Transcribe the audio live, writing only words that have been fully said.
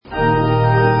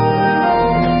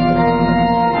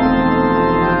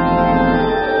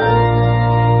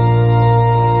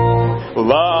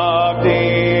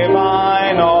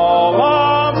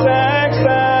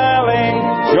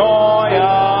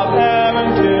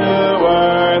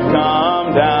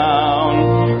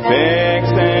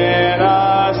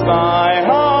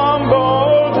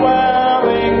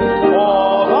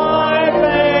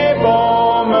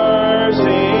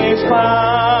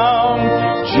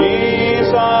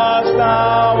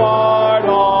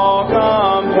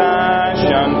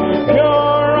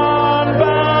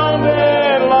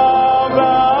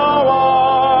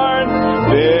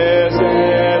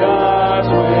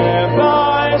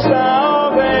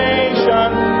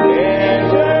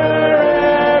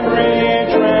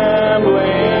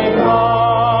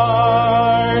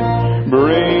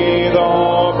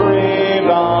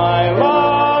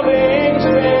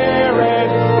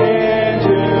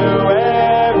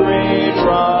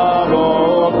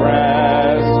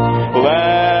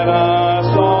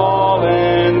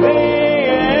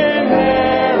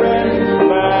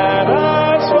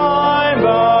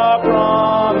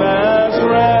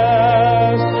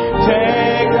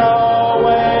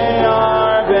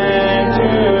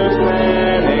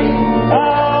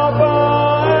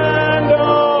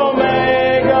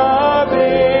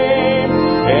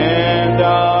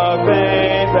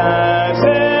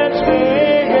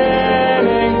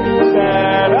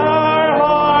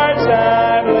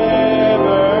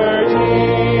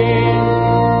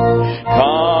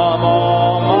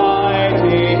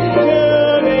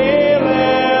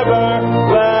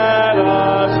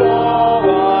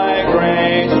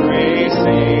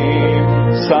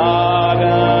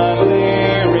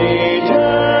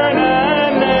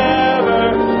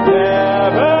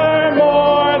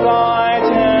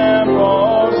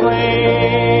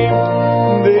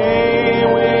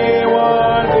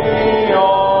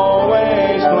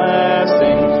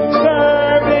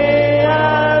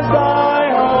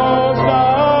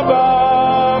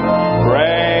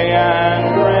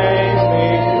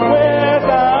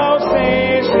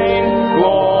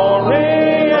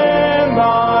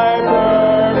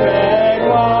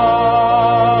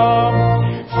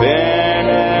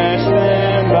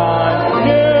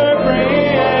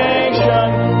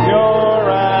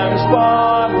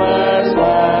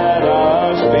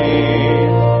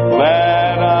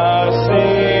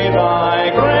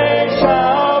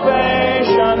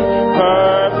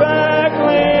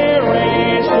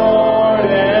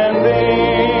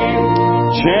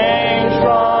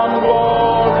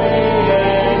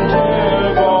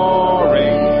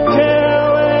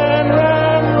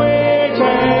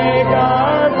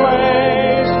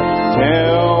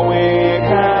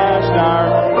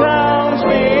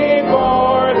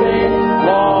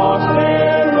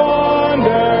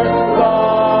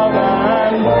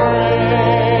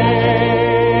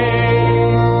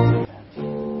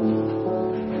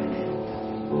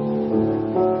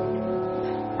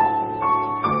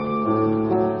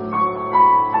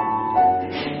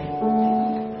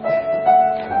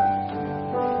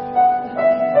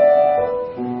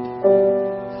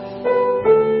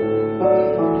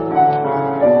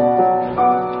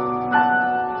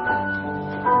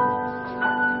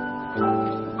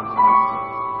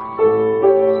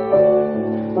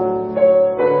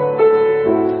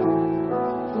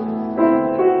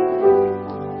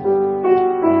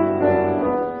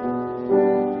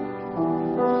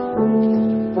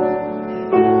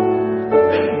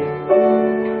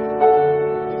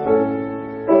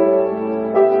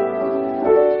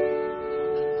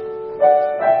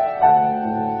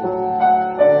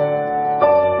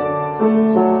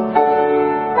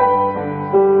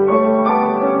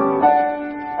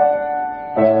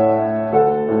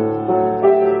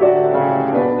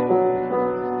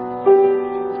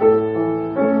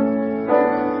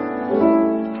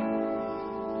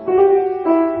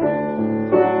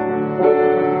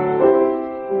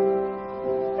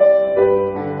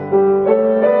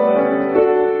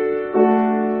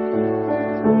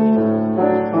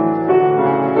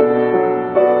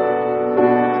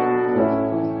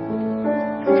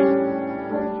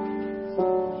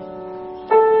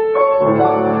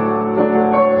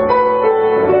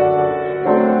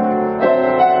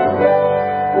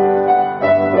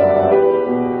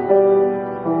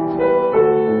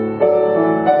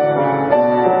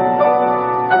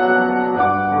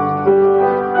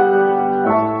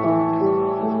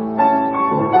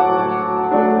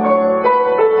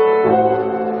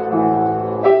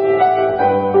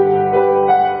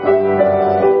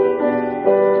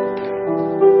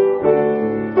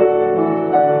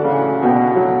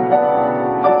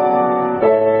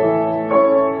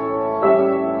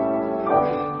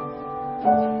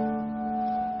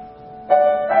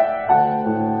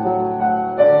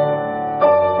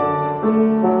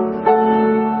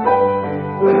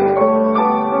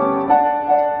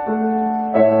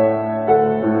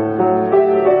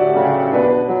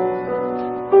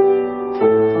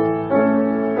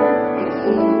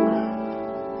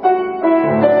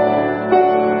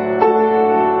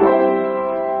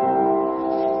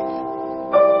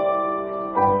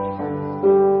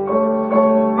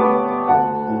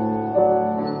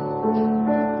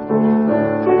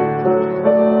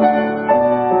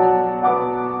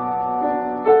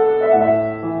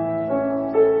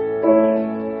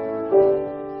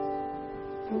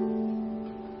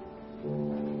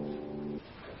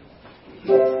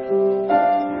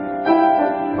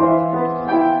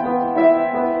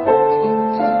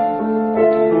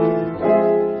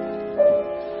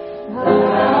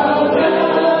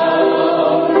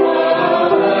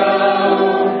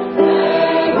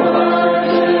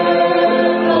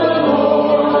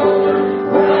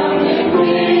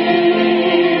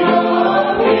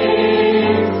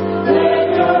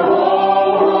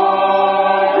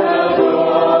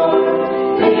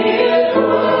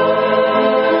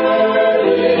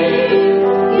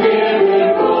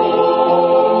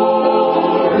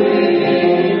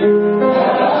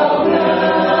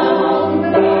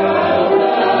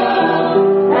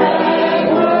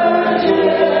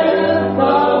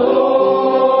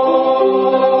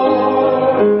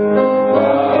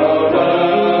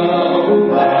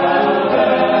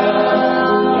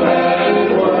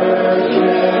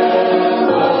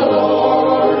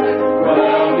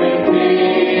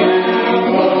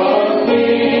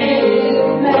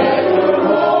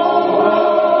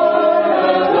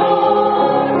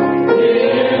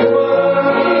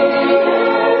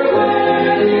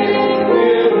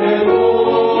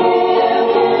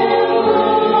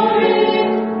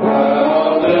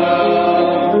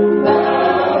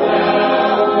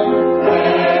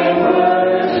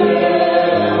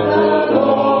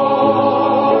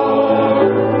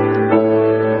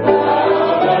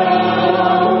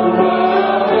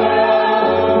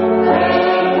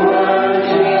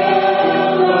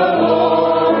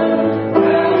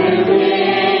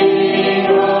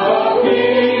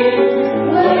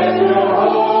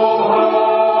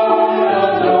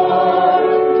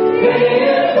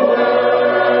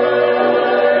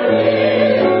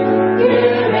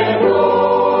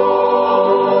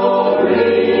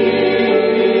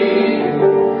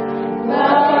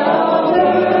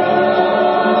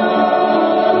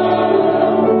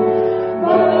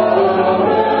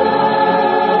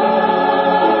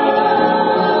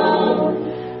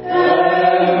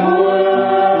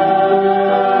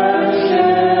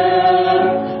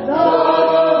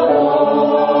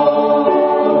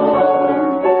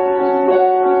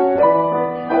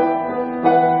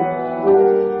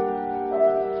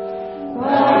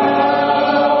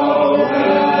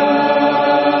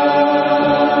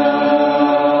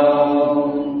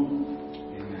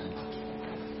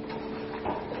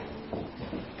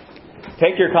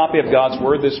your copy of God's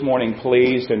Word this morning,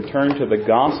 please, and turn to the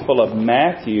Gospel of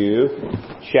Matthew,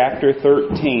 chapter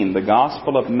 13. The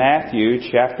Gospel of Matthew,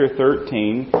 chapter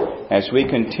 13, as we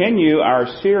continue our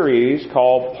series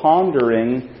called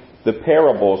Pondering the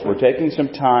Parables. We're taking some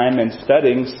time and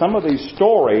studying some of these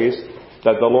stories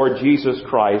that the Lord Jesus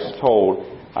Christ told.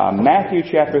 Matthew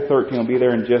chapter 13 will be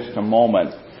there in just a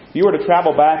moment. If you were to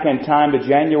travel back in time to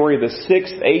January the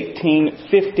 6th,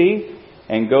 1850,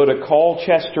 and go to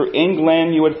Colchester,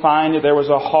 England, you would find that there was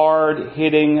a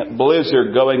hard-hitting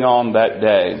blizzard going on that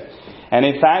day. And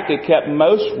in fact, it kept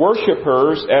most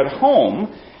worshipers at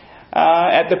home.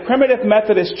 At the Primitive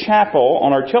Methodist Chapel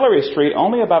on Artillery Street,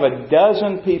 only about a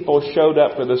dozen people showed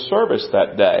up for the service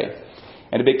that day.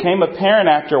 And it became apparent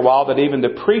after a while that even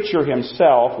the preacher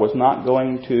himself was not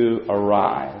going to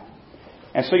arrive.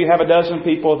 And so you have a dozen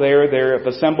people there. They're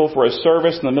assembled for a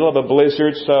service in the middle of a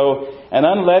blizzard. So an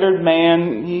unlettered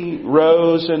man, he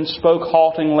rose and spoke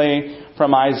haltingly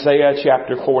from Isaiah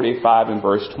chapter 45 and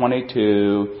verse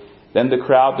 22. Then the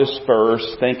crowd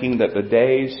dispersed, thinking that the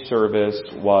day's service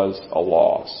was a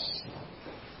loss.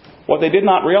 What they did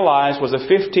not realize was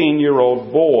a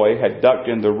 15-year-old boy had ducked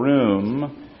in the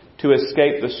room to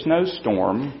escape the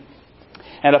snowstorm.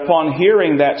 And upon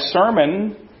hearing that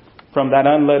sermon from that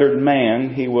unlettered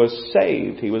man, he was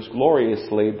saved. He was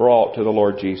gloriously brought to the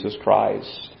Lord Jesus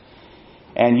Christ.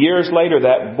 And years later,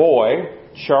 that boy,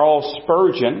 Charles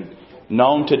Spurgeon,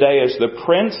 known today as the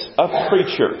Prince of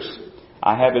Preachers,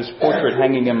 I have his portrait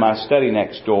hanging in my study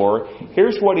next door.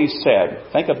 Here's what he said.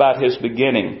 Think about his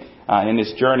beginning in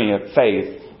his journey of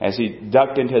faith as he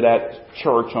ducked into that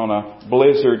church on a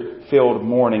blizzard-filled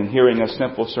morning hearing a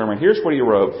simple sermon. Here's what he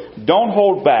wrote. Don't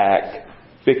hold back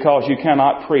because you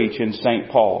cannot preach in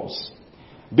St. Paul's.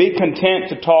 Be content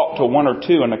to talk to one or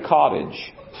two in a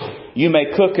cottage. You may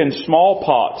cook in small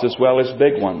pots as well as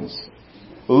big ones.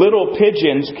 Little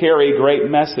pigeons carry great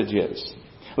messages.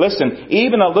 Listen,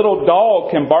 even a little dog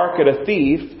can bark at a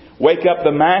thief, wake up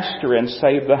the master, and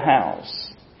save the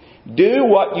house. Do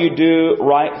what you do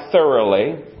right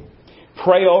thoroughly,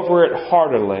 pray over it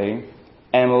heartily,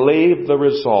 and leave the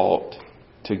result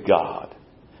to God.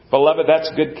 Beloved,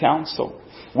 that's good counsel.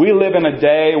 We live in a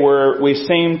day where we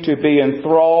seem to be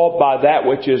enthralled by that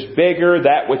which is bigger,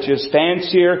 that which is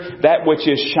fancier, that which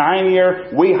is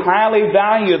shinier. We highly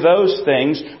value those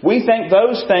things. We think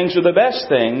those things are the best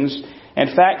things.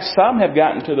 In fact, some have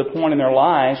gotten to the point in their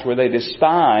lives where they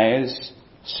despise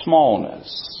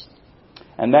smallness.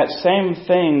 And that same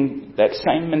thing, that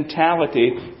same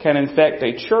mentality can infect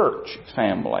a church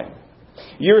family.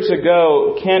 Years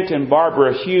ago, Kent and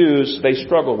Barbara Hughes, they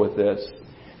struggle with this.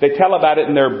 They tell about it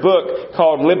in their book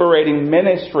called Liberating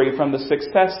Ministry from the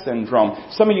Success Syndrome.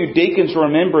 Some of you deacons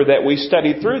remember that we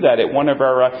studied through that at one of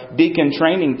our deacon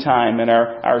training time in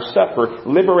our supper.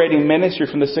 Liberating Ministry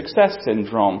from the Success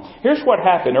Syndrome. Here's what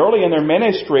happened. Early in their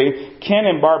ministry, Ken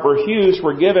and Barbara Hughes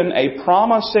were given a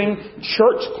promising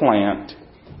church plant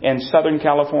in Southern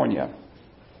California.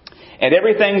 And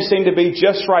everything seemed to be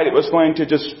just right. It was going to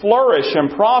just flourish and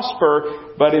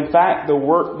prosper. But in fact, the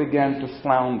work began to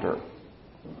flounder.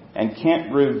 And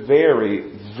Kent grew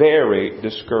very, very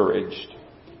discouraged.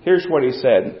 Here's what he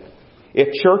said.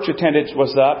 If church attendance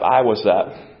was up, I was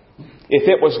up. If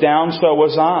it was down, so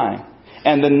was I.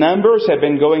 And the numbers had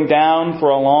been going down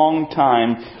for a long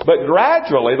time. But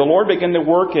gradually, the Lord began to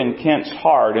work in Kent's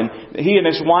heart. And he and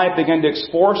his wife began to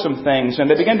explore some things.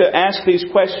 And they began to ask these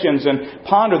questions and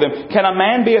ponder them. Can a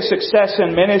man be a success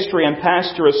in ministry and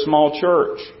pastor a small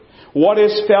church? What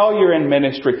is failure in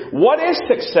ministry? What is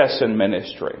success in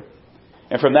ministry?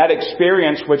 And from that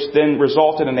experience, which then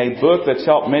resulted in a book that's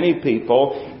helped many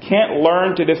people, Kent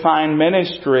learned to define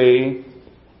ministry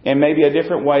in maybe a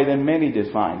different way than many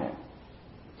define it.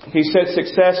 He said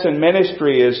success in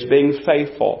ministry is being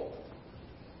faithful,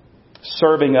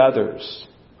 serving others,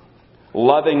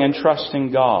 loving and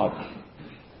trusting God,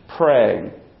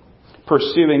 praying,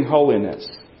 pursuing holiness,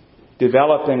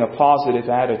 developing a positive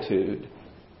attitude.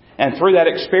 And through that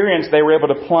experience, they were able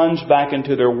to plunge back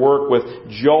into their work with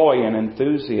joy and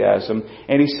enthusiasm.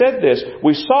 And he said this,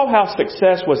 we saw how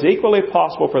success was equally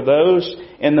possible for those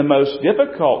in the most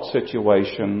difficult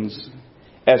situations,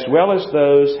 as well as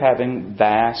those having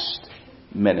vast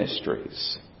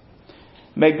ministries.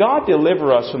 May God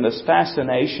deliver us from this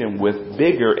fascination with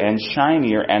bigger and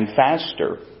shinier and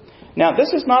faster. Now,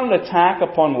 this is not an attack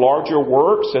upon larger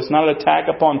works. It's not an attack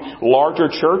upon larger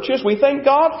churches. We thank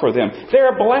God for them.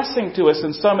 They're a blessing to us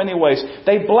in so many ways.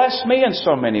 They bless me in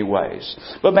so many ways.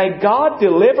 But may God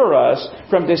deliver us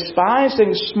from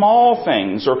despising small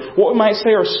things, or what we might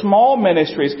say are small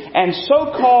ministries, and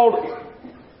so-called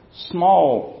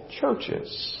small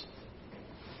churches.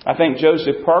 I think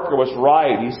Joseph Parker was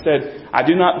right. He said, I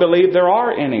do not believe there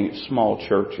are any small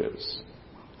churches.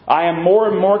 I am more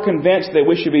and more convinced that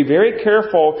we should be very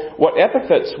careful what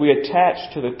epithets we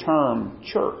attach to the term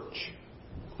church.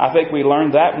 I think we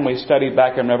learned that when we studied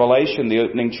back in Revelation, the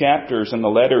opening chapters and the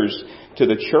letters to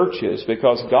the churches,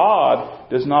 because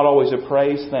God does not always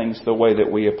appraise things the way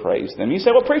that we appraise them. You say,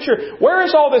 well, preacher, where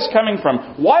is all this coming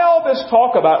from? Why all this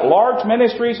talk about large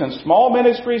ministries and small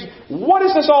ministries? What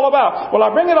is this all about? Well,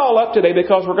 I bring it all up today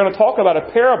because we're going to talk about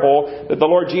a parable that the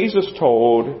Lord Jesus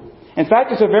told. In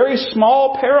fact, it's a very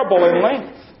small parable in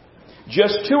length.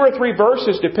 Just 2 or 3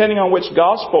 verses, depending on which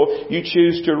gospel you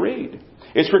choose to read.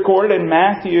 It's recorded in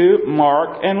Matthew,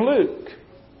 Mark, and Luke.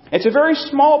 It's a very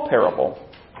small parable.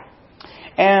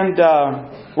 And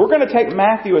we're going to take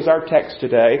Matthew as our text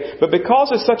today. But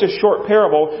because it's such a short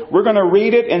parable, we're going to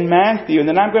read it in Matthew. And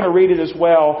then I'm going to read it as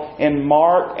well in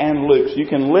Mark and Luke. So you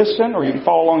can listen or you can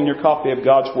follow along in your copy of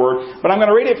God's Word. But I'm going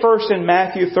to read it first in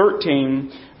Matthew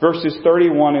 13, verses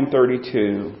 31 and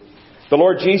 32. The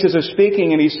Lord Jesus is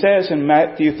speaking, and He says in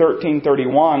Matthew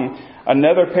 13:31,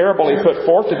 another parable He put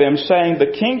forth to them, saying,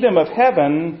 the kingdom of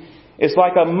heaven is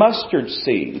like a mustard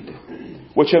seed,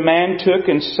 which a man took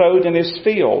and sowed in his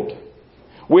field,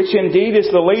 which indeed is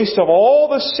the least of all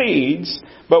the seeds,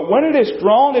 but when it is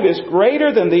grown, it is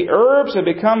greater than the herbs and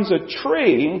becomes a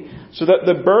tree, so that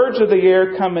the birds of the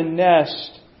air come and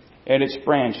nest in its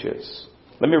branches.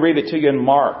 Let me read it to you in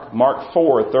Mark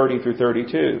 4:30 through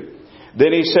 32.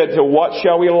 Then He said, to what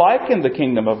shall we liken the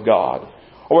kingdom of God?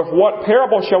 Or with what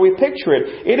parable shall we picture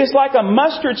it? It is like a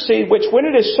mustard seed, which when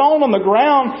it is sown on the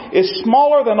ground is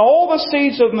smaller than all the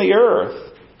seeds of the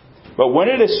earth. But when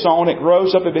it is sown, it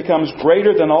grows up and becomes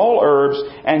greater than all herbs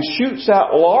and shoots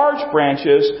out large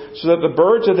branches so that the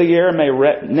birds of the air may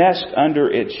nest under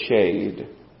its shade.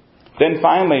 Then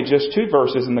finally, just 2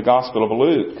 verses in the Gospel of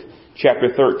Luke,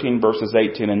 chapter 13, verses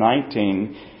 18 and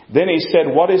 19. Then He said,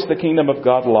 what is the kingdom of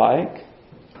God like?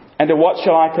 And to what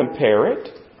shall I compare it?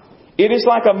 It is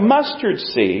like a mustard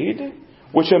seed,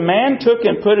 which a man took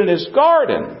and put in his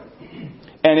garden.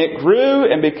 And it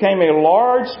grew and became a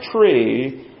large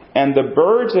tree, and the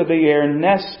birds of the air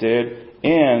nested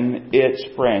in its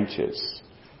branches.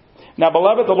 Now,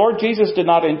 beloved, the Lord Jesus did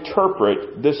not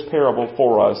interpret this parable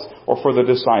for us or for the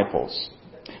disciples.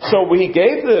 So He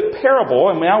gave the parable,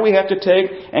 and now we have to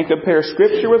take and compare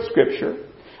Scripture with Scripture.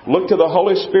 Look to the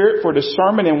Holy Spirit for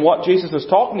discernment in what Jesus is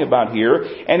talking about here.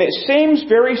 And it seems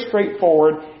very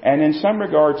straightforward, and in some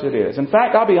regards it is. In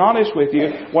fact, I'll be honest with you,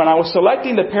 when I was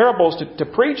selecting the parables to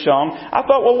preach on, I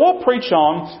thought, well, we'll preach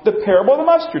on the parable of the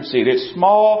mustard seed. It's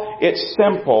small, it's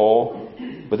simple.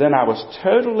 But then I was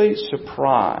totally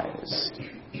surprised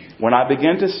when I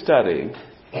began to study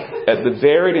at the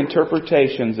varied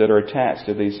interpretations that are attached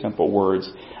to these simple words.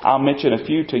 I'll mention a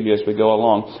few to you as we go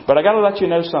along. But I got to let you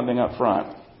know something up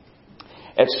front.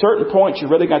 At certain points, you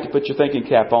really got to put your thinking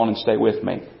cap on and stay with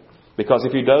me. Because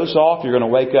if you doze off, you're going to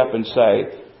wake up and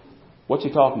say, what's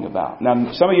he talking about?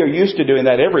 Now, some of you are used to doing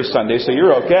that every Sunday, so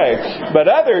you're okay. But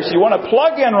others, you want to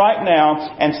plug in right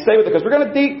now and stay with it. Because we're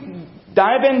going to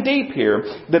dive in deep here.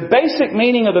 The basic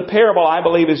meaning of the parable, I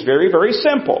believe, is very, very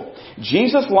simple.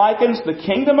 Jesus likens the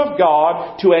kingdom of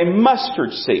God to a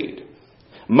mustard seed.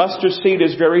 Mustard seed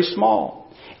is very small.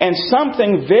 And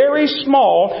something very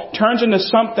small turns into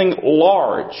something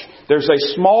large. There's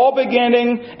a small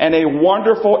beginning and a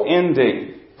wonderful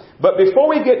ending. But before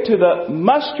we get to the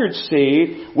mustard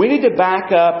seed, we need to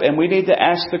back up and we need to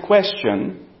ask the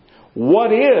question,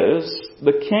 what is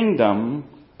the kingdom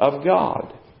of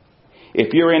God?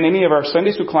 If you're in any of our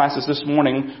Sunday school classes this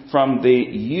morning from the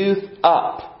youth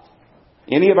up,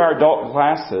 any of our adult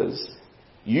classes,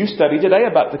 you studied today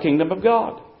about the kingdom of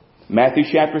God. Matthew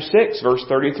chapter 6, verse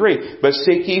 33. But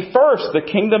seek ye first the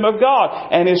kingdom of God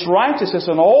and His righteousness,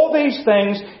 and all these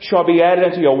things shall be added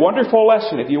unto you. A wonderful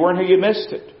lesson. If you weren't here, you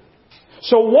missed it.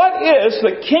 So what is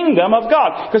the kingdom of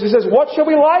God? Because He says, what shall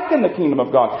we liken the kingdom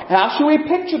of God? How shall we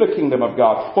picture the kingdom of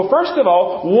God? Well, first of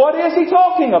all, what is He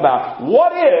talking about?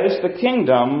 What is the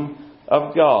kingdom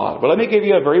of God? Well, let me give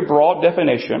you a very broad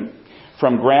definition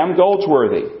from Graham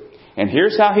Goldsworthy. And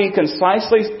here's how he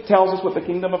concisely tells us what the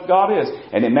kingdom of God is.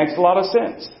 And it makes a lot of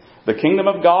sense. The kingdom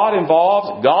of God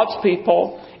involves God's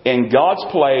people in God's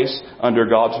place under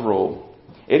God's rule.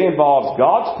 It involves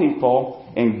God's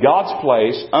people in God's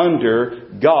place under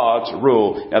God's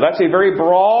rule. Now that's a very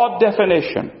broad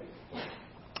definition.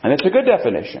 And it's a good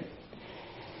definition.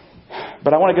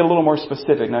 But I want to get a little more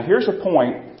specific. Now here's a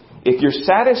point. If you're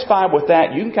satisfied with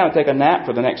that, you can kind of take a nap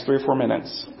for the next 3 or 4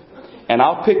 minutes. And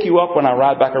I'll pick you up when I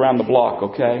ride back around the block,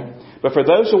 okay? But for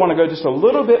those who want to go just a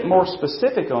little bit more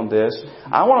specific on this,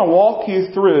 I want to walk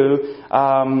you through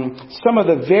some of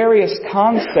the various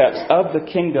concepts of the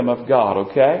kingdom of God,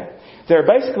 okay? There are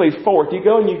basically four. If you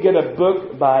go and you get a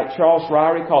book by Charles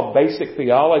Ryrie called Basic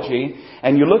Theology,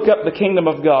 and you look up the kingdom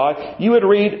of God, you would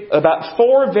read about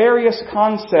four various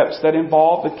concepts that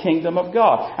involve the kingdom of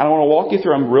God. And I want to walk you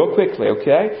through them real quickly,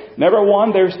 okay? Number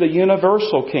one, there's the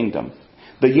universal kingdom.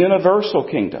 The universal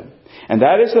kingdom. And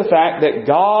that is the fact that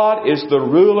God is the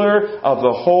ruler of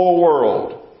the whole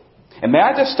world. And may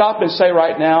I just stop and say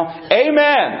right now,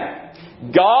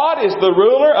 Amen! God is the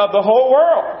ruler of the whole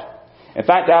world. In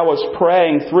fact, I was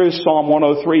praying through Psalm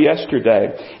 103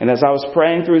 yesterday. And as I was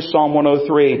praying through Psalm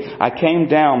 103, I came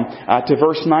down to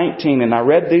verse 19 and I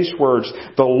read these words.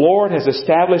 The Lord has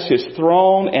established His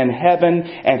throne in heaven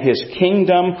and His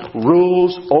kingdom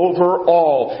rules over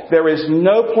all. There is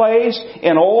no place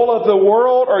in all of the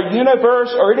world or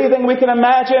universe or anything we can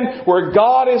imagine where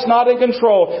God is not in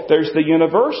control. There's the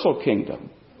universal kingdom.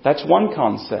 That's one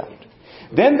concept.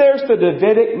 Then there's the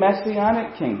Davidic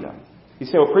Messianic kingdom. You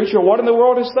say, well, preacher, what in the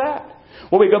world is that?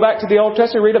 Well, we go back to the Old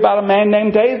Testament, read about a man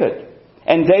named David.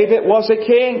 And David was a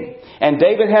king. And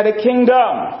David had a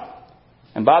kingdom.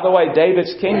 And by the way,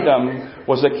 David's kingdom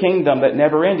was a kingdom that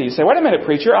never ended. You say, wait a minute,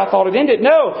 preacher, I thought it ended.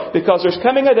 No, because there's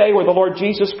coming a day where the Lord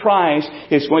Jesus Christ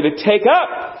is going to take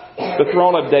up the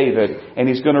throne of David. And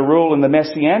He's going to rule in the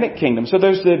Messianic kingdom. So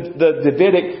there's the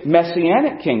Davidic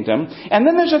Messianic kingdom. And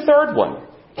then there's a third one.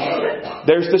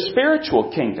 There's the spiritual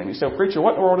kingdom. You say, well, preacher,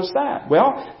 what in the world is that?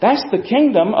 Well, that's the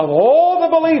kingdom of all the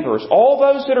believers, all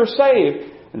those that are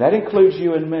saved, and that includes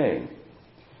you and me.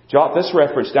 Jot this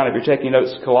reference down if you're taking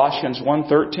notes, Colossians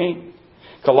 1:13.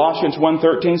 Colossians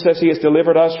 1:13 says He has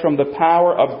delivered us from the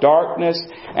power of darkness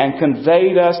and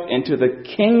conveyed us into the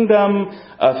kingdom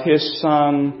of His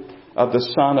Son, of the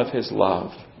Son of His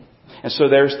love. And so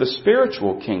there's the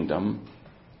spiritual kingdom.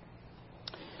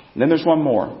 And then there's one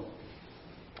more.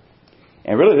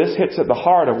 And really this hits at the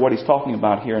heart of what He's talking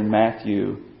about here in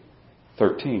Matthew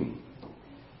 13.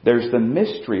 There's the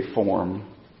mystery form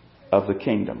of the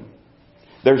kingdom.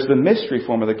 There's the mystery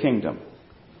form of the kingdom.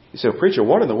 You say, well, preacher,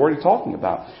 what in the world are you talking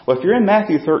about? Well, if you're in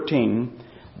Matthew 13,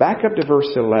 back up to verse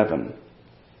 11.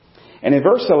 And in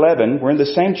verse 11, we're in the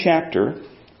same chapter.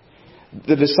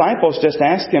 The disciples just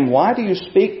asked Him, why do you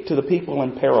speak to the people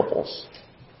in parables?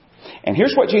 And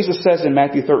here's what Jesus says in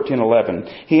Matthew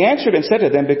 13:11. He answered and said to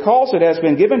them, because it has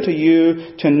been given to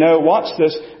you to know, watch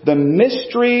this, the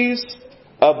mysteries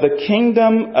of the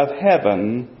kingdom of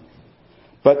heaven,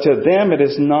 but to them it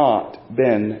has not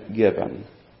been given.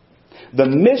 The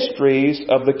mysteries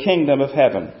of the kingdom of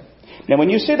heaven. Now,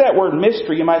 when you see that word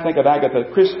mystery, you might think of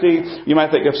Agatha Christie. You might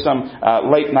think of some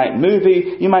late night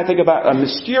movie. You might think about a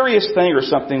mysterious thing or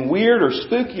something weird or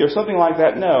spooky or something like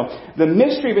that. No. The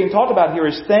mystery being talked about here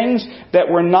is things that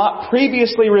were not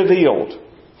previously revealed.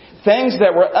 Things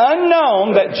that were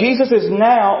unknown that Jesus is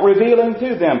now revealing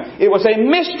to them. It was a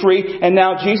mystery and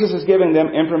now Jesus is giving them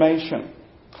information.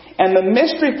 And the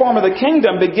mystery form of the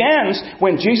kingdom begins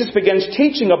when Jesus begins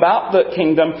teaching about the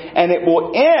kingdom, and it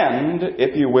will end,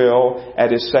 if you will,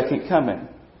 at His second coming.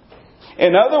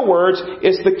 In other words,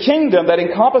 it's the kingdom that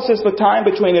encompasses the time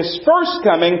between His first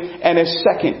coming and His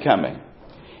second coming.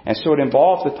 And so it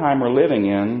involves the time we're living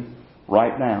in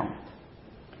right now.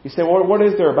 You say, well, what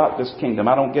is there about this kingdom?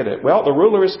 I don't get it. Well, the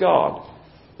ruler is God.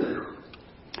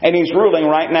 And He's ruling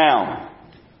right now.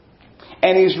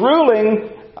 And He's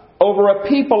ruling over a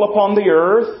people upon the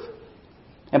earth.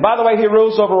 And by the way, He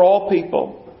rules over all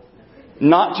people.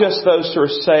 Not just those who are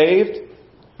saved,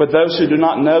 but those who do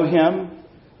not know Him,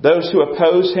 those who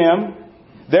oppose Him.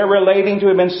 They're relating to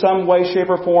Him in some way, shape,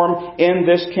 or form in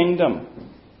this kingdom.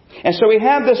 And so we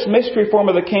have this mystery form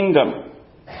of the kingdom.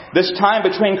 This time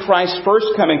between Christ's first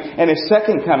coming and His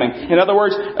second coming. In other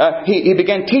words, He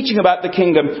began teaching about the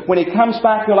kingdom. When He comes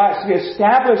back, He'll actually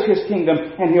establish His kingdom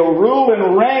and He'll rule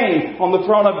and reign on the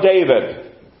throne of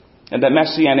David and that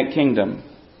Messianic kingdom.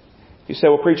 You say,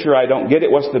 well, preacher, I don't get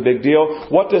it. What's the big deal?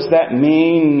 What does that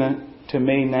mean to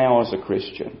me now as a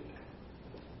Christian?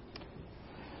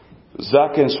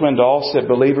 Zuck and Swindoll said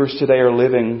believers today are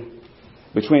living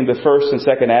between the first and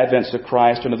second advents of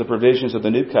Christ under the provisions of the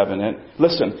new covenant.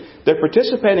 Listen, they're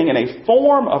participating in a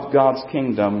form of God's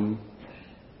kingdom,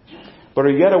 but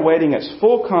are yet awaiting its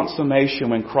full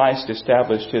consummation when Christ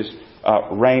established His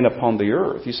reign upon the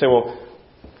earth. You say, well,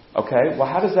 okay, well,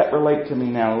 how does that relate to me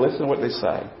now? Listen to what they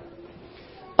say.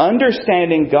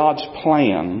 Understanding God's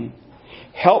plan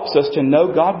helps us to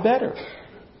know God better.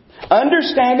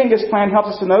 Understanding His plan helps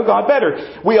us to know God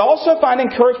better. We also find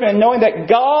encouragement in knowing that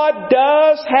God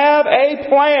does have a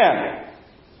plan.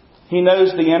 He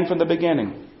knows the end from the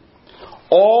beginning.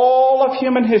 All of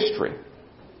human history,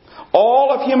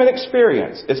 all of human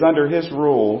experience is under His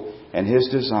rule and His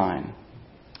design.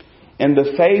 In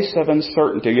the face of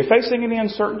uncertainty, are you facing any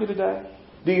uncertainty today?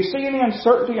 Do you see any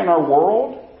uncertainty in our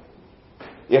world?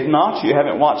 If not, you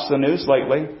haven't watched the news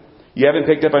lately. You haven't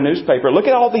picked up a newspaper. Look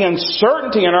at all the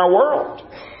uncertainty in our world.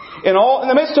 In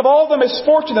the midst of all the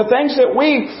misfortune, the things that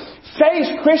we face,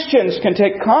 Christians can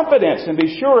take confidence and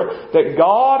be sure that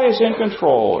God is in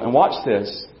control. And watch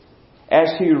this.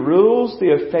 As He rules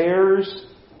the affairs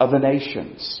of the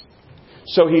nations,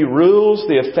 so He rules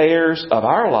the affairs of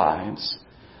our lives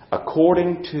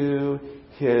according to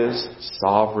His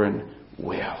sovereign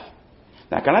will.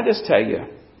 Now, can I just tell you,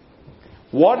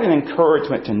 what an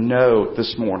encouragement to know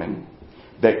this morning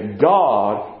that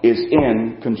God is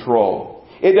in control.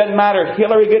 It doesn't matter if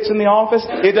Hillary gets in the office.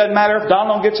 It doesn't matter if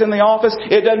Donald gets in the office.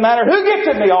 It doesn't matter who gets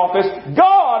in the office.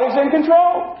 God is in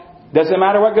control. Doesn't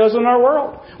matter what goes on in our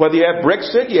world. Whether you have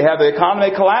Brexit, you have the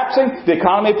economy collapsing, the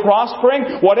economy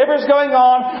prospering, whatever's going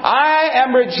on, I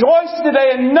am rejoicing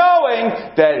today in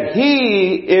knowing that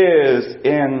He is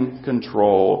in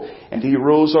control. And He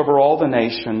rules over all the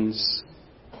nations.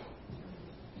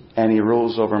 And He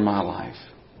rules over my life.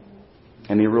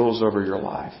 And He rules over your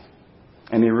life.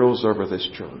 And He rules over this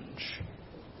church.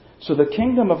 So the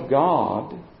kingdom of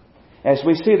God, as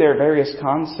we see there are various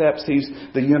concepts. He's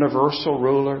the universal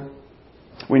ruler.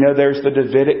 We know there's the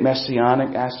Davidic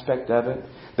messianic aspect of it.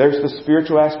 There's the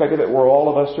spiritual aspect of it where all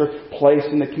of us are placed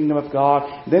in the kingdom of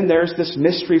God. Then there's this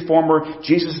mystery form where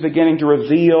Jesus is beginning to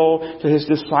reveal to His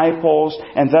disciples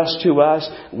and thus to us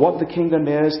what the kingdom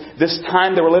is. This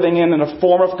time that we're living in a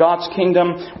form of God's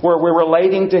kingdom where we're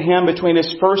relating to Him between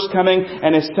His first coming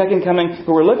and His second coming.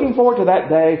 But we're looking forward to that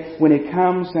day when He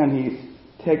comes and He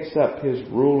takes up His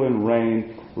rule and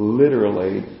reign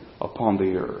literally upon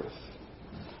the earth.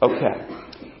 Okay.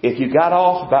 If you got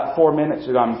off about 4 minutes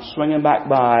ago, I'm swinging back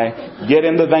by. Get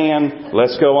in the van.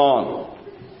 Let's go on.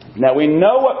 Now we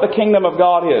know what the kingdom of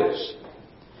God is.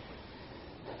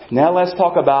 Now let's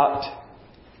talk about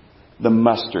the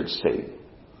mustard seed.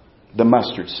 The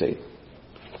mustard seed.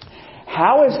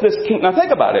 How is this kingdom? Now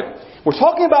think about it. We're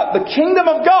talking about the kingdom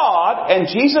of God, and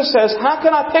Jesus says, how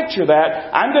can I picture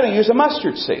that? I'm going to use a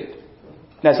mustard seed.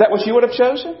 Now is that what you would have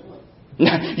chosen?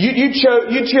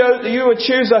 You would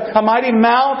choose a mighty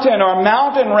mountain or a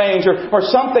mountain range or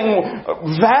something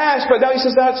vast. But now He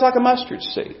says that's like a mustard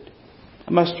seed.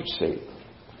 A mustard seed.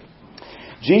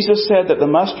 Jesus said that the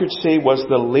mustard seed was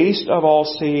the least of all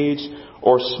seeds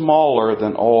or smaller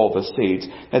than all the seeds.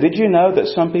 Now did you know that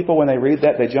some people when they read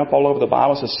that they jump all over the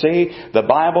Bible and say, see, the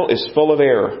Bible is full of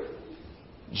error.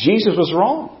 Jesus was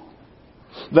wrong.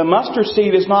 The mustard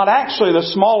seed is not actually the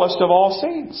smallest of all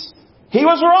seeds. He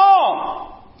was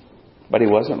wrong. But He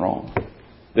wasn't wrong.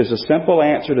 There's a simple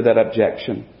answer to that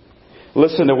objection.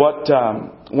 Listen to what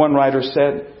one writer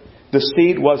said. The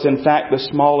seed was in fact the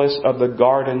smallest of the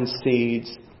garden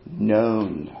seeds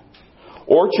known.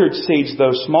 Orchard seeds,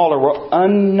 though smaller, were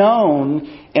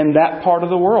unknown in that part of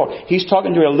the world. He's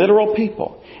talking to a literal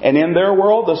people. And in their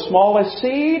world, the smallest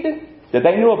seed that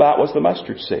they knew about was the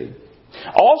mustard seed.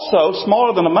 Also,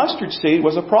 smaller than a mustard seed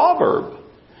was a proverb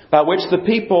by which the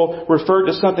people referred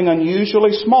to something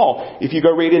unusually small. If you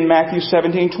go read in Matthew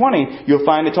 17:20, you'll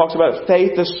find it talks about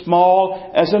faith as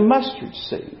small as a mustard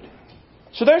seed.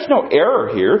 So there's no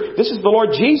error here. This is the Lord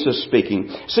Jesus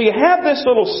speaking. So you have this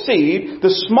little seed, the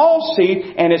small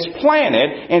seed, and it's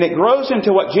planted, and it grows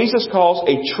into what Jesus calls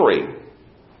a tree.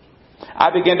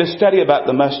 I began to study about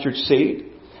the mustard seed.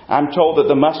 I'm told that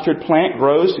the mustard plant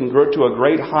grows and grew to a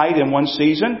great height in one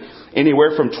season,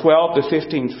 anywhere from 12 to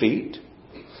 15 feet.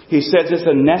 He says it's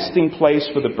a nesting place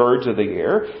for the birds of the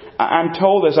air. I'm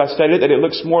told as I studied that it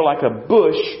looks more like a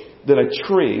bush than a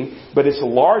tree, but it's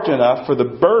large enough for the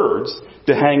birds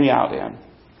to hang out in.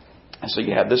 And so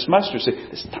you have this mustard seed,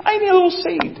 this tiny little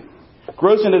seed,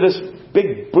 grows into this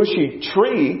big bushy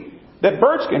tree that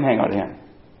birds can hang out in.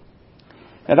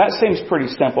 Now that seems pretty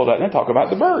simple, doesn't it? Talk about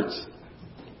the birds.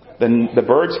 The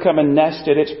birds come and nest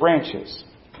in its branches.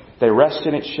 They rest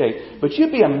in its shade. But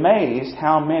you'd be amazed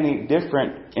how many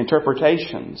different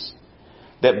interpretations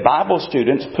that Bible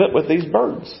students put with these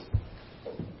birds.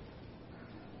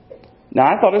 Now,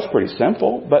 I thought it was pretty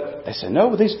simple, but they said,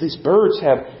 no, these birds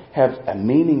have a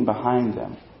meaning behind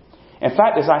them. In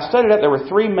fact, as I studied it, there were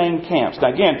 3 main camps.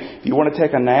 Now, again, if you want to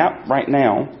take a nap right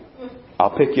now,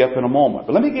 I'll pick you up in a moment.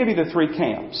 But let me give you the 3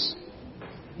 camps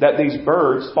that these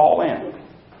birds fall in.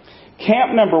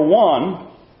 Camp number 1,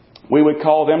 we would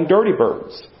call them dirty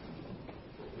birds.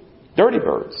 Dirty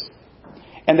birds.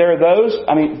 And there are those,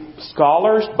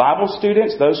 scholars, Bible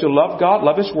students, those who love God,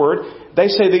 love His Word, they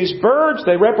say these birds,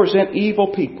 they represent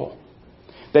evil people.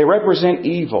 They represent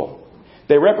evil.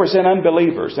 They represent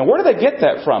unbelievers. And where do they get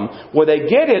that from? Well, they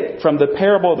get it from the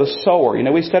parable of the sower.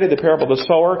 We studied the parable of the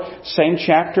sower, same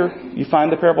chapter. You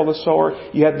find the parable of the sower.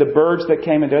 You have the birds that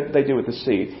came and did what they do with the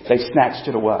seed. They snatched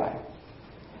it away.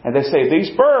 And they say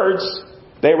these birds,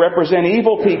 they represent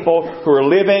evil people who are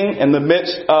living in the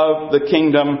midst of the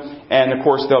kingdom, and of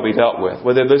course they'll be dealt with.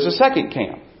 Well, there's a second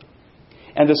camp.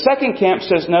 And the second camp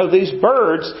says, no, these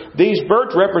birds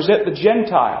represent the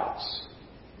Gentiles.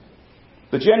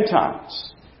 The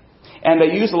Gentiles. And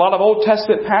they use a lot of Old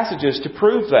Testament passages to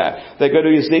prove that. They go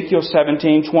to Ezekiel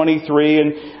 17:23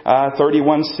 and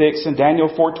 31:6 and Daniel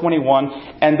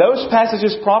 4:21, and those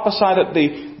passages prophesy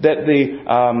that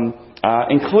the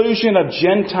inclusion of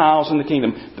Gentiles in the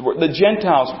kingdom, the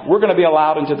Gentiles, we're going to be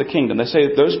allowed into the kingdom. They say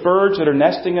that those birds that are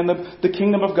nesting in the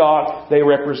kingdom of God, they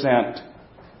represent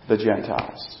the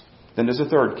Gentiles. Then there's a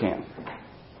third camp.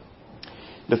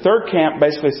 The third camp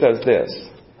basically says this.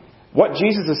 What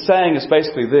Jesus is saying is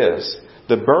basically this.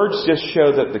 The birds just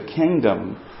show that the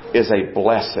kingdom is a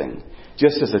blessing.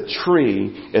 Just as a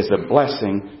tree is a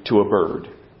blessing to a bird.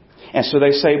 And so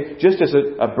they say, just as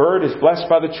a bird is blessed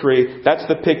by the tree, that's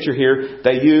the picture here.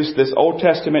 They use this Old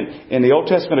Testament. In the Old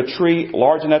Testament, a tree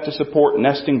large enough to support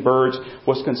nesting birds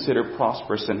was considered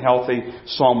prosperous and healthy.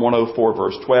 Psalm 104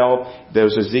 verse 12.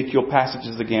 Those Ezekiel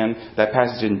passages again. That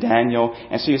passage in Daniel.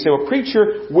 And so you say, well,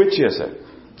 preacher, which is it?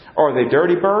 Are they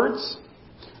dirty birds?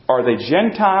 Are they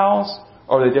Gentiles?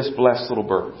 Or are they just blessed little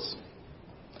birds?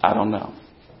 I don't know.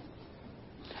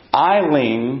 I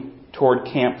lean toward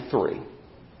camp 3.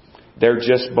 They're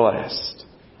just blessed.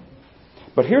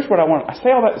 But here's what I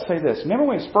say all that to say this. Remember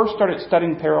when we first started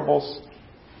studying parables?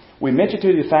 We mentioned to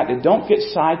you the fact that don't get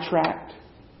sidetracked.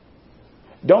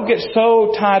 Don't get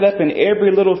so tied up in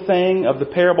every little thing of the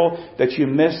parable that you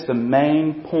miss the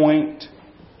main point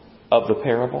of the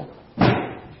parable.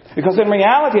 Because in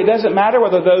reality, it doesn't matter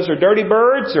whether those are dirty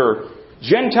birds or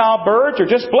Gentile birds or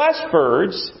just blessed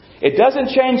birds. It doesn't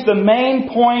change the main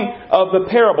point of the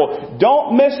parable.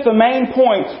 Don't miss the main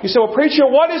point. You say, well, preacher,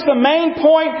 what is the main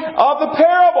point of the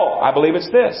parable? I believe it's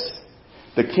this.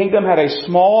 The kingdom had a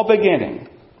small beginning,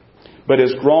 but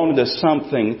has grown into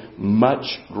something much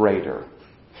greater.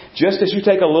 Just as you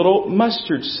take a little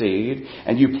mustard seed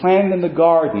and you plant it in the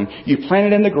garden, you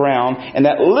plant it in the ground, and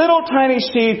that little tiny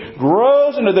seed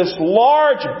grows into this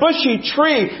large bushy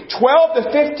tree, 12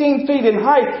 to 15 feet in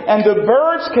height, and the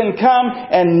birds can come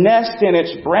and nest in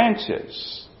its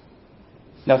branches.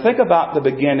 Now think about the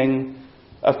beginning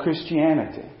of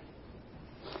Christianity.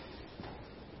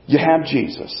 You have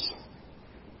Jesus.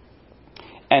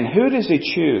 And who does He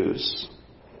choose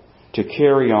to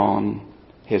carry on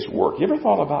His work? You ever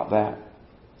thought about that?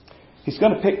 He's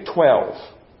going to pick 12.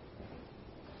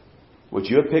 Would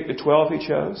you have picked the 12 He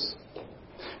chose?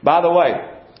 By the way,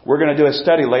 we're going to do a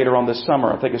study later on this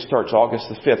summer. I think it starts August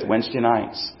the 5th, Wednesday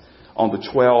nights, on the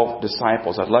 12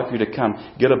 disciples. I'd love for you to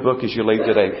come get a book as you leave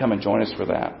today. Come and join us for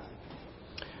that.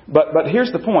 But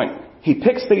here's the point. He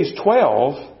picks these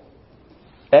 12,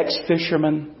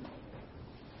 ex-fishermen,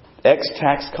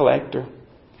 ex-tax collector,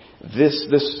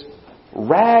 this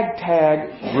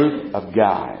ragtag group of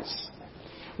guys.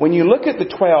 When you look at the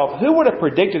 12, who would have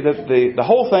predicted that the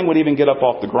whole thing would even get up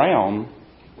off the ground,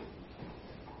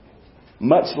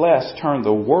 much less turn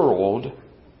the world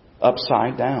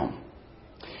upside down?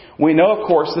 We know, of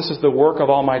course, this is the work of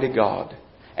Almighty God.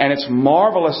 And it's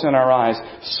marvelous in our eyes.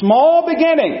 Small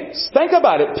beginnings. Think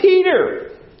about it.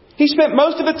 Peter, he spent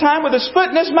most of the time with his foot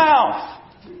in his mouth.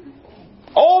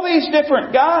 All these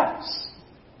different guys.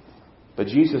 But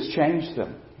Jesus changed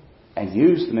them and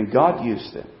used them, and God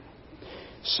used them.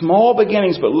 Small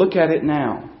beginnings, but look at it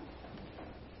now.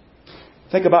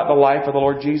 Think about the life of the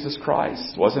Lord Jesus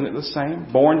Christ. Wasn't it the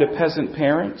same? Born to peasant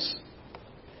parents,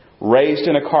 raised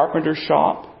in a carpenter's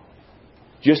shop,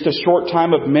 just a short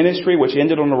time of ministry which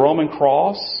ended on the Roman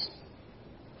cross.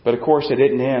 But of course it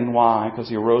didn't end. Why? Because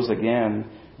He rose again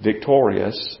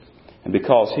victorious. And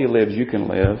because He lives, you can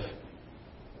live.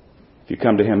 If you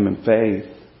come to Him in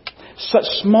faith. Such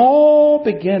small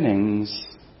beginnings,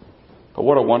 but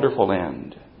what a wonderful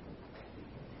end.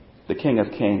 The King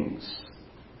of Kings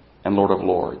and Lord of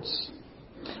Lords.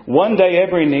 One day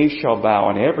every knee shall bow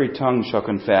and every tongue shall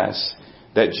confess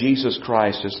that Jesus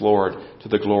Christ is Lord, to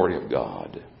the glory of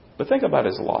God. But think about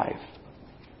His life.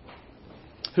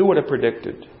 Who would have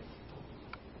predicted?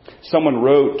 Someone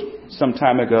wrote some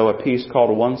time ago a piece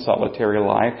called One Solitary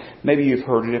Life. Maybe you've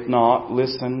heard it. If not,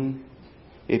 listen.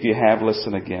 If you have,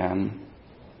 listen again.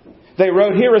 They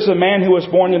wrote, "Here is a man who was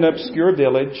born in an obscure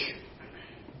village,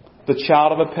 the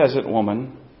child of a peasant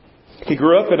woman. He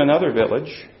grew up in another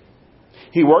village.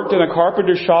 He worked in a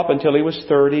carpenter shop until he was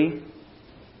 30.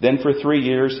 Then for 3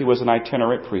 years he was an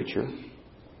itinerant preacher.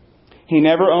 He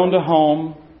never owned a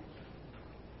home.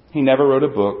 He never wrote a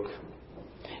book.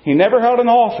 He never held an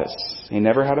office. He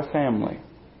never had a family.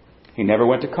 He never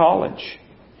went to college.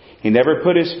 He never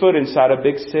put his foot inside a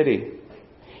big city.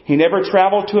 He never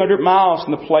traveled 200 miles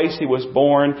from the place he was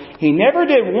born. He never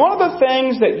did one of the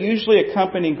things that usually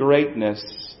accompany greatness.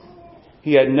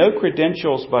 He had no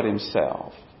credentials but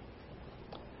himself.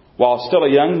 While still a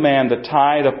young man, the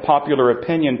tide of popular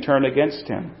opinion turned against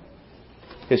him.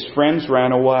 His friends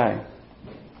ran away.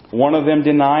 One of them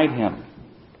denied him.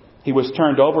 He was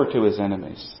turned over to his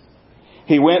enemies.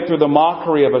 He went through the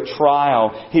mockery of a trial.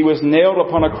 He was nailed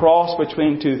upon a cross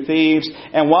between two thieves.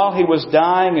 And while he was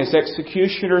dying, his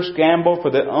executioners gambled for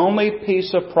the only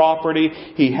piece of property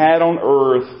he had on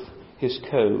earth, his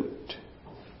coat.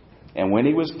 And when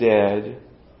he was dead,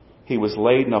 he was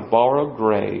laid in a borrowed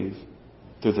grave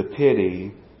through the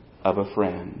pity of a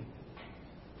friend."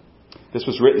 This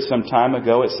was written some time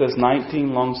ago. It says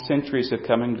 19 long centuries have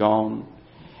come and gone.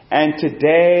 And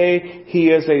today he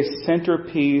is a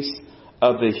centerpiece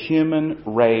of the human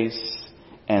race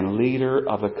and leader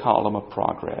of the column of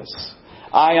progress.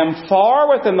 I am far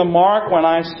within the mark when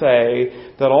I say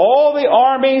that all the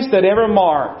armies that ever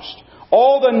marched,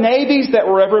 all the navies that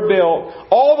were ever built,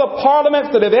 all the parliaments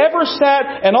that have ever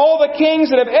sat, and all the kings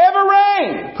that have ever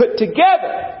reigned put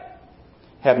together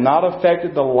have not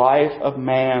affected the life of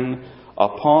man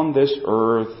upon this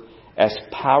earth as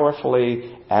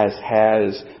powerfully as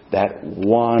has that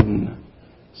one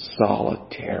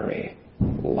solitary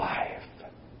life.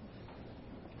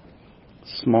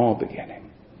 Small beginning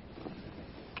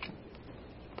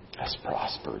has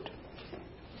prospered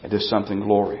into something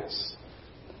glorious.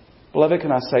 Beloved,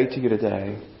 can I say to you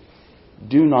today,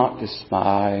 do not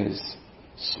despise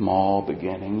small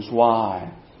beginnings.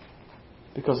 Why?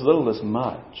 Because little is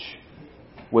much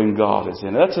when God is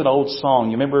in it. That's an old song.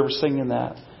 You remember ever singing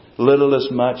that? Little is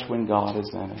much when God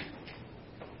is in it.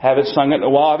 Haven't sung it in a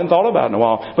while. I haven't thought about it in a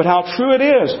while. But how true it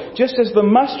is. Just as the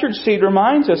mustard seed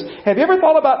reminds us. Have you ever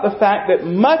thought about the fact that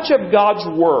much of God's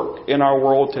work in our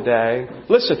world today,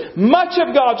 listen, much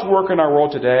of God's work in our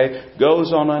world today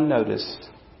goes on unnoticed.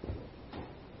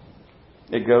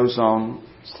 It goes on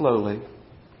slowly.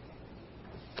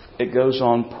 It goes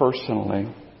on personally.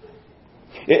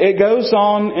 It goes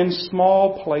on in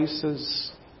small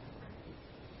places,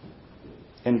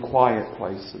 in quiet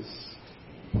places,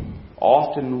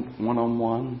 often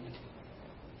one-on-one,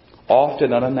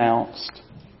 often unannounced,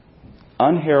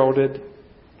 unheralded,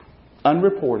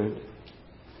 unreported,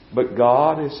 but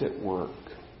God is at work.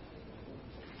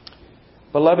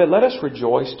 Beloved, let us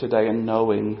rejoice today in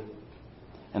knowing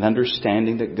and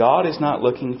understanding that God is not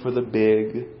looking for the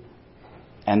big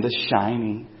and the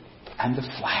shiny and the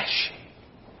flashy.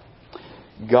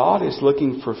 God is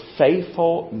looking for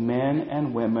faithful men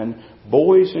and women,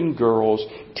 boys and girls,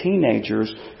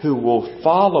 teenagers who will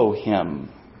follow Him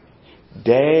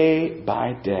day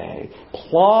by day,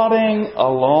 plodding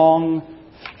along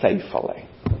faithfully.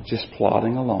 Just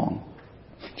plodding along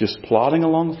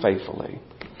faithfully,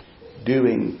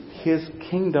 doing His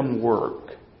kingdom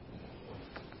work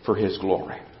for His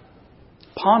glory.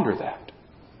 Ponder that.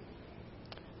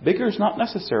 Bigger is not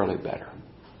necessarily better.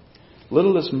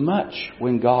 Little is much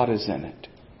when God is in it.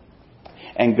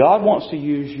 And God wants to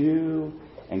use you,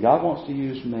 and God wants to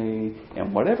use me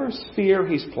in whatever sphere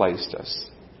He's placed us,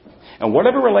 and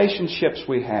whatever relationships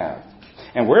we have,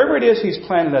 and wherever it is He's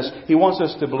planted us, He wants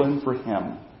us to bloom for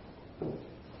Him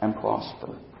and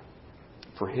prosper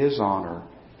for His honor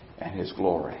and His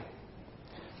glory.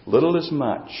 Little is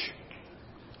much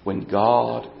when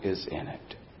God is in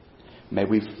it. May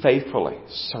we faithfully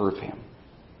serve Him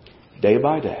day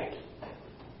by day,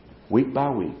 week by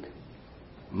week,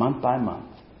 month by month,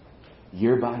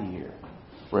 year by year,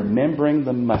 remembering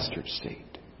the mustard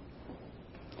seed.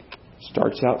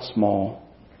 Starts out small,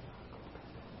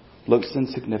 looks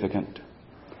insignificant.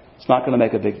 It's not going to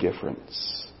make a big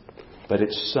difference, but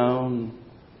it's sown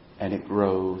and it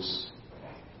grows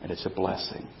and it's a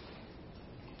blessing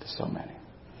to so many.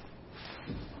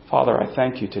 Father, I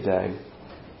thank You today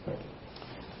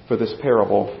for this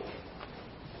parable.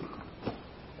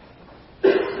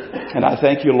 And I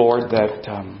thank You, Lord, that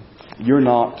You're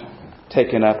not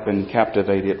taken up and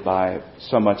captivated by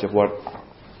so much of what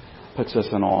puts us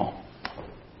in awe.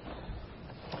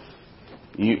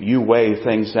 You weigh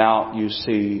things out. You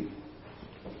see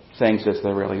things as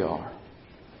they really are.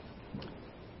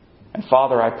 And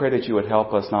Father, I pray that you would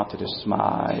help us not to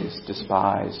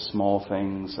despise small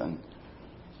things, and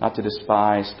not to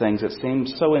despise things that seem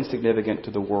so insignificant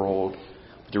to the world,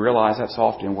 but to realize that's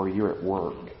often where you're at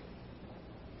work.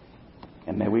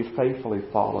 And may we faithfully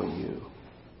follow you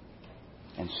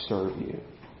and serve you.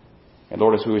 And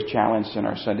Lord, as we were challenged in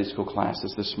our Sunday school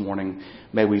classes this morning,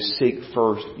 may we seek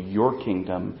first your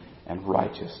kingdom and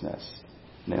righteousness,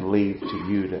 and then leave to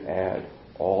you to add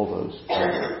all those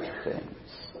other things.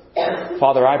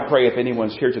 Father, I pray if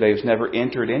anyone's here today who's never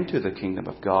entered into the kingdom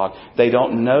of God, they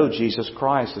don't know Jesus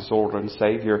Christ as Lord and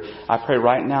Savior, I pray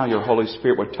right now your Holy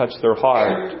Spirit would touch their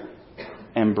heart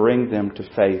and bring them to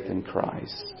faith in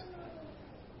Christ.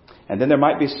 And then there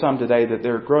might be some today that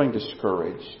they're growing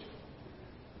discouraged.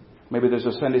 Maybe there's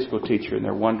a Sunday school teacher and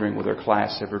they're wondering will their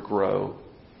class ever grow.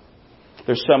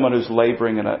 There's someone who's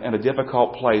laboring in a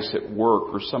difficult place at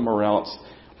work or somewhere else.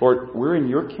 Lord, we're in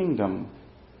your kingdom.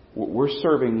 We're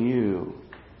serving you.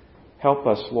 Help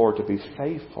us, Lord, to be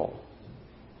faithful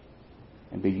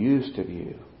and be used of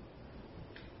you.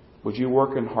 Would you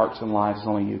work in hearts and lives as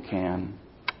only you can?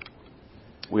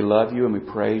 We love you and we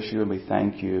praise you and we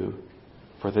thank you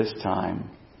for this time.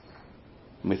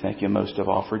 And we thank you most of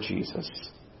all for Jesus.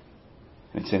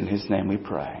 And it's in His name we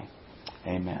pray.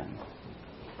 Amen.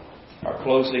 Our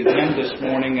closing hymn this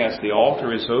morning, as the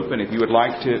altar is open, if you would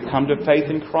like to come to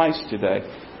faith in Christ today,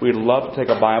 we'd love to take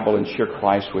a Bible and share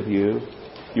Christ with you.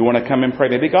 You want to come and pray.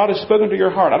 Maybe God has spoken to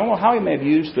your heart. I don't know how He may have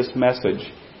used this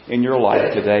message in your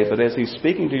life today, but as He's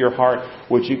speaking to your heart,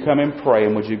 would you come and pray,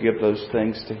 and would you give those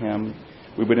things to Him?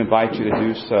 We would invite you to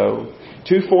do so.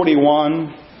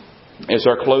 241 is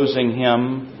our closing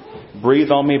hymn.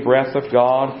 Breathe on me, breath of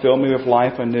God, fill me with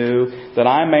life anew, that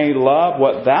I may love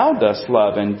what Thou dost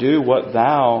love and do what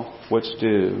Thou wouldst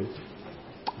do.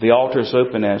 The altar is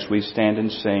open as we stand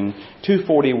and sing.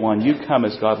 241, you come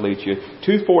as God leads you.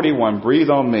 241, breathe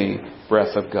on me,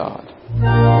 breath of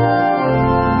God.